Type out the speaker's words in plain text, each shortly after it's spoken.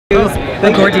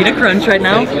A gordita crunch right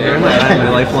now. My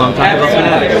lifelong Taco Bell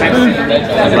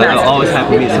fan. But I'll always have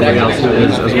to meet somebody else who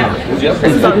is as well.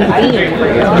 This is on theme.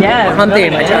 Yeah, on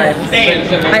theme, I tried.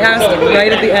 I asked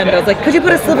right at the end, I was like, could you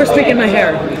put a silver streak in my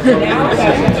hair?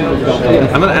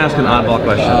 I'm going to ask an oddball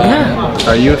question. Yeah.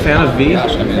 Are you a fan of V?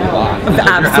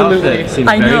 Absolutely. Your outfit seems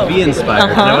very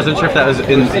V-inspired. And I wasn't sure if that was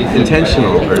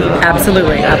intentional or not.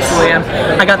 Absolutely, absolutely.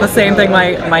 I got the same thing.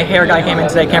 My hair guy came in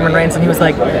today, Cameron Rains, and he was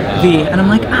like, V. And I'm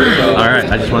like, All right,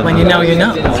 I just want when you know, you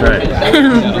know. That's right.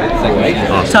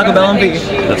 Awesome. Taco Bell and V.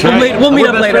 That's right. We'll meet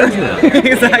up later.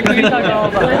 Exactly. Now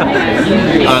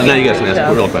you guys can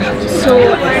ask real questions.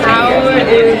 So how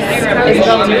is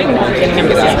Isobel doing in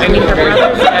campus? I mean, her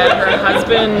brothers and her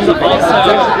husband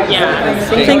also, yeah.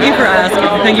 Thank you for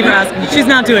asking. Thank you for asking. She's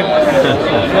not doing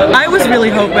well. I was really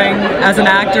hoping, as an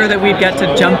actor, that we'd get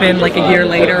to jump in like a year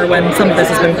later when some of this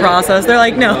has been processed. They're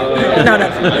like, no.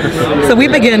 So we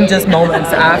begin just moments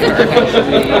after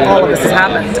all of this has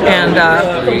happened. And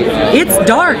it's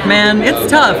dark, man. It's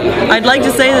tough. I'd like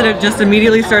to say that it just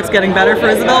immediately starts getting better for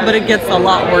Isobel, but it gets a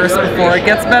lot worse before it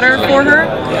gets better for her.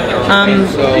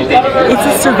 It's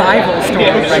a survival story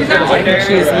right now. I think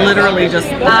she's literally just,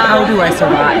 how do I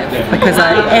survive? Because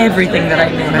everything that I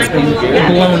knew has been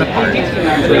blown apart.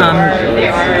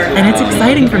 And it's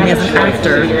exciting for me as an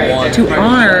actor to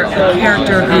honor a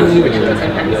character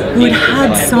who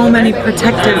had so many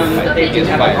protective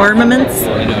armaments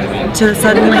to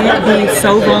suddenly be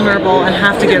so vulnerable and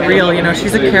have to get real. You know,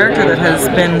 she's a character that has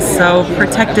been so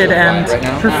protected and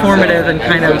performative and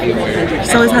kind of,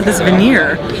 she's always had this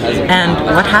veneer. And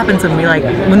what happens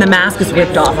when the mask is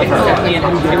ripped off of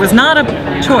her? It was not a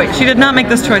choice. She did not make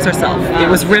this choice herself. It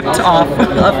was ripped off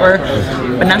of her,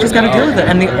 but now she's got to deal with it.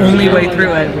 And the only way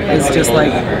through it is just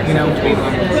like, you know,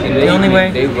 the only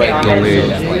way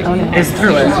is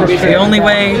through it. The only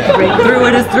way through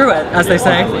it is through it, as they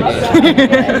say.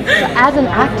 As an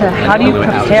actor, how do you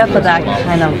prepare for that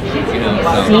kind of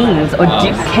scenes, or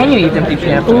can you even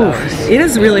prepare for that? It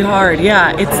is really hard.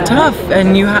 Yeah, it's tough,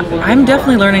 and I'm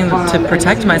definitely learning to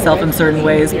protect myself in certain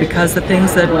ways because the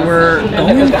things that we're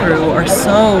going through are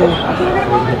so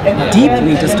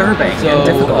deeply disturbing and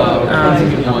difficult.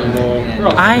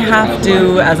 I have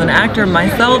to, as an actor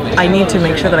myself, I need to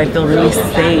make sure that I feel really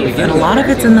safe, and a lot of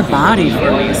it's in the body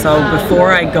for me. So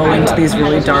before I go into these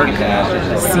really dark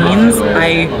scenes,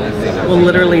 I will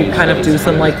literally kind of do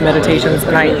some like meditations,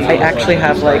 and I actually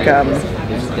have like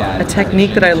a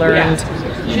technique that I learned.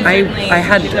 I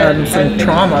had some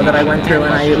trauma that I went through,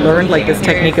 and I learned like this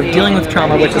technique of dealing with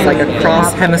trauma, which is like a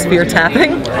cross hemisphere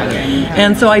tapping.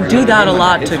 And so I do that a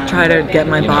lot to try to get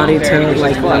my body to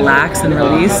like relax and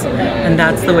release, and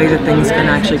that's the way that things can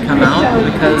actually come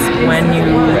out, because when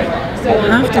you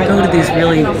have to go to these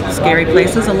really scary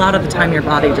places, a lot of the time your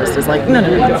body just is like, no,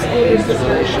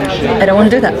 I don't want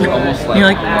to do that. And you're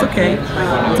like, it's okay,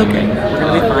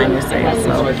 it'll be fine, you're safe.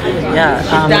 So yeah,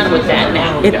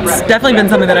 it's definitely been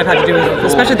something that I've had to do,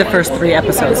 especially the first 3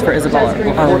 episodes for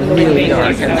Isobel are really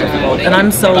dark and difficult. And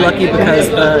I'm so lucky because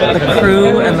the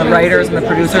crew and the writers and the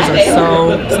producers are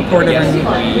so supportive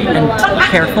and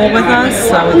careful with us,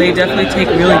 so they definitely take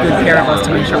really good care of us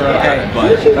to make sure we're okay.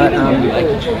 But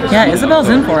yeah, Isobel's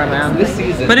in for it, man.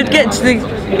 But it gets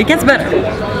better.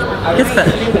 It gets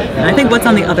better. And I think what's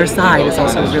on the other side is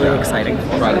also really exciting.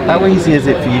 How easy is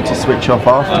it for you to switch off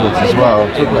afterwards as well?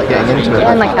 Like getting into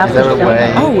it? Is there a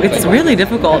way? Oh, it's really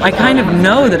difficult. I kind of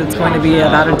know that it's going to be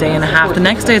about a day and a half. The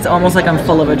next day it's almost like I'm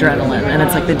full of adrenaline, and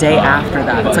it's like the day after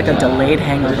that. It's like a delayed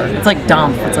hangover. It's like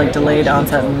DOMF. It's like delayed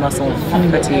onset muscle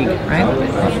fatigue, right?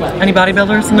 Any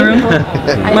bodybuilders in the room?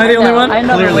 Am I the only one? I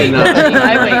know. Clearly not.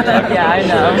 I wake up, yeah, I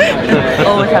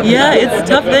know. Yeah, it's a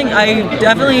tough thing. I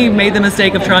definitely made the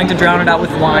mistake of trying to drown it out with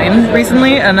wine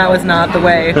recently, and that was not the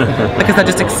way, because that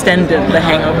just extended the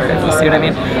hangover, if you see what I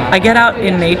mean. I get out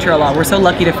in nature a lot. We're so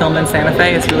lucky to film in Santa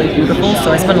Fe. It's really beautiful,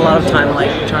 so I spend a lot of time like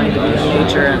trying to be in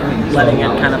nature and letting it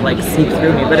kind of like seep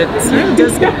through me, but it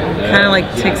just kind of like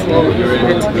takes a little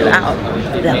bit to get out.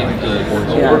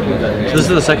 Yeah. So this is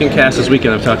the second cast this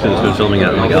weekend I've talked to that's been filming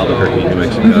out in like Albuquerque, New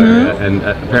Mexico area, and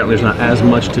apparently there's not as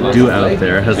much to do out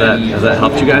there. Has that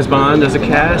helped you guys bond as a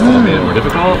cast? Has it made it more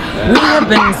difficult? We have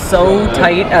been so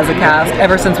tight as a cast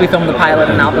ever since we filmed the pilot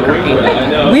in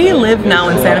Albuquerque. We live now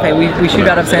in Santa Fe. We shoot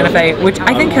out of Santa Fe, which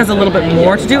I think has a little bit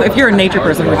more to do if you're a nature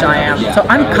person, which I am. So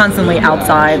I'm constantly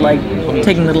outside, like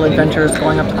taking little adventures,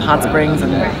 going up to the hot springs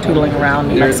and tootling around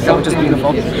New Mexico, which is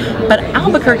beautiful. But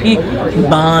Albuquerque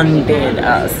bonded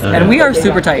us, and we are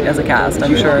super tight as a cast.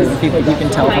 I'm sure you can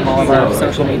tell from all of our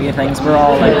social media things. We're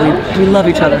all like, we love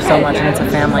each other so much, and it's a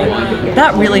family.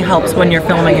 That really helps when you're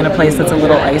filming in a place that's a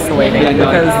little isolating,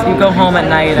 because you go home at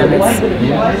night and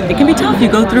it can be tough. You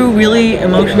go through really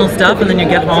emotional stuff, and then you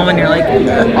get home and you're like,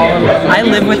 I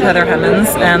live with Heather Hemmons,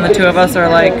 and the two of us are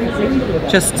like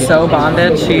just so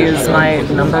bonded. She is my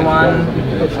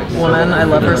 #1 woman. I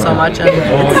love her so much, and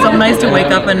it's so nice to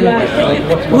wake up and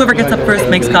whoever gets up first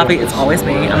makes coffee. It's always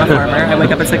me. I'm a farmer. I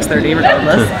wake up at 6:30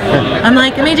 regardless. I'm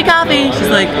like, I made you coffee. She's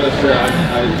like,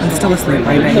 I'm still asleep.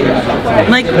 Right now.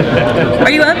 I'm like,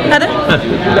 are you up, Heather?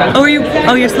 Oh,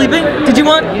 you're sleeping? Did you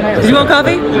want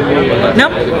coffee? No?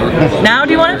 Now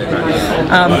do you want it?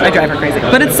 I drive her crazy.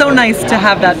 But it's so nice to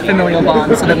have that familial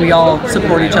bond so that we all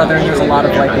support each other, and there's a lot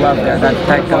of like love there that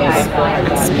goes.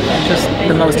 It's just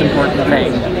the most important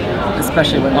thing,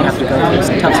 especially when we have to go through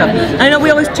some tough stuff. I know we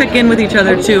always check in with each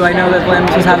other too. I know that Glenn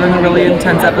was having a really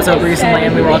intense episode recently,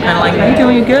 and we were all kind of like, "Are you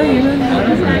doing good?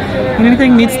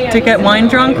 Anything needs to get wine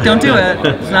drunk? Don't do it.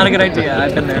 It's not a good idea."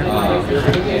 I've been there.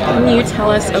 Can you tell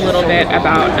us a little bit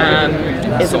about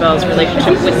Isobel's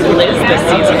relationship with Liz this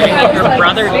season? I mean, her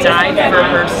brother died for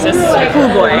her sister. Oh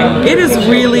boy, it is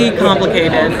really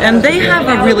complicated, and they have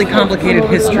a really complicated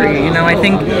history. You know, I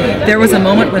think there was a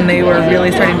moment when they were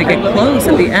really starting to get close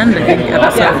at the end. I think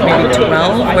episode maybe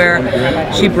 12, where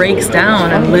she breaks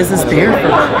down and Liz is there for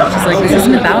her. She's like, "This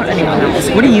isn't about anyone else.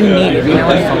 What do you need?" You know,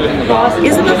 and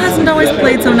Isobel hasn't always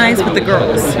played so nice with the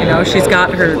girls. You know, she's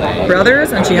got her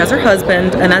brothers and she has her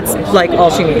husband, and that's like all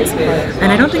she needs.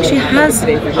 And I don't think she has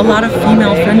a lot of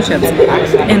female friendships.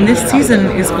 And this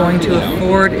season is going to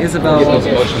afford Isobel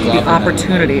the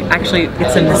opportunity. Actually,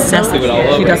 it's a necessity.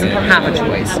 She doesn't have a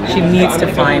choice. She needs to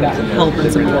find help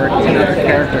and support in other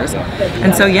characters.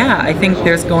 And so, yeah, I think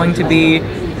there's going to be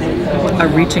a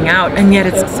reaching out, and yet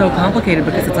it's so complicated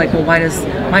because it's like, well, why does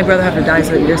my brother have to die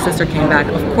so that your sister came back?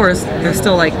 Of course, there's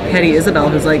still like petty Isobel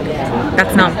who's like,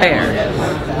 that's not fair,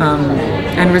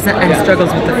 and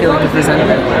struggles with the feeling of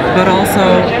resentment, but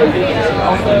also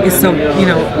is so, you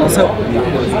know, also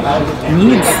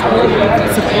needs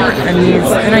support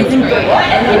and I think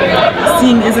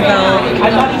seeing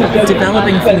Isobel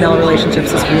developing female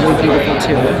relationships is really beautiful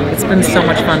too. It's been so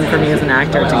much fun for me as an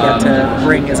actor to get to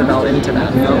bring Isobel into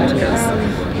that mode, because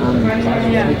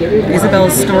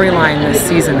Isabel's storyline this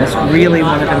season is really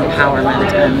one of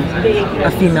empowerment, and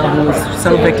a female who was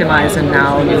so victimized and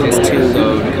now needs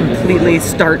to completely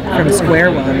start from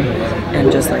square one and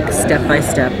just like step by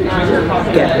step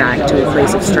get back to a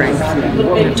place of strength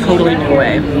in a totally new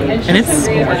way. And it's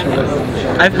so much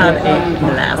fun. I've had a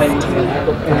blast.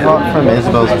 Apart from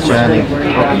Isabel's journey,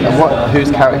 whose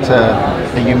character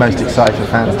are you most excited for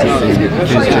fans to see?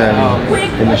 Whose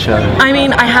journey in the show? I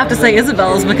mean, I have to say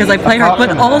Isabel's because I play her,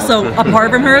 but also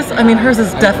apart from hers, I mean, hers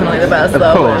is definitely the best,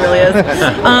 though. It really is.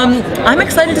 I'm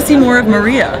excited to see more of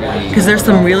Maria, because there's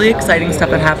some really exciting stuff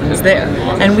that happens there,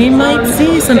 and we might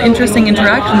see some interesting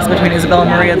interactions between Isobel and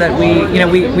Maria that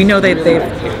we know they've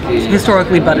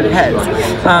historically butted heads,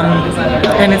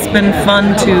 and it's been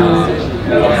fun to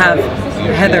have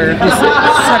Heather, who's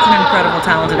such an incredible,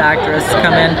 talented actress,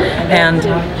 come in, and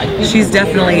she's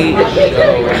definitely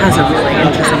has a really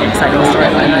interesting, exciting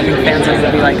storyline. I think fans are going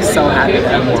to be like so happy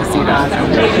to see that.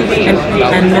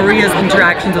 And Maria's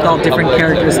interactions with all different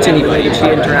characters too, the way that she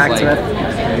interacts with,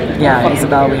 yeah,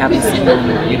 Isobel, we haven't seen.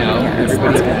 Yeah, it's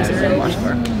good to watch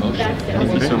for.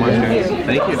 Thank you so much, guys.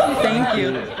 Thank you. Thank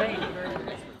you.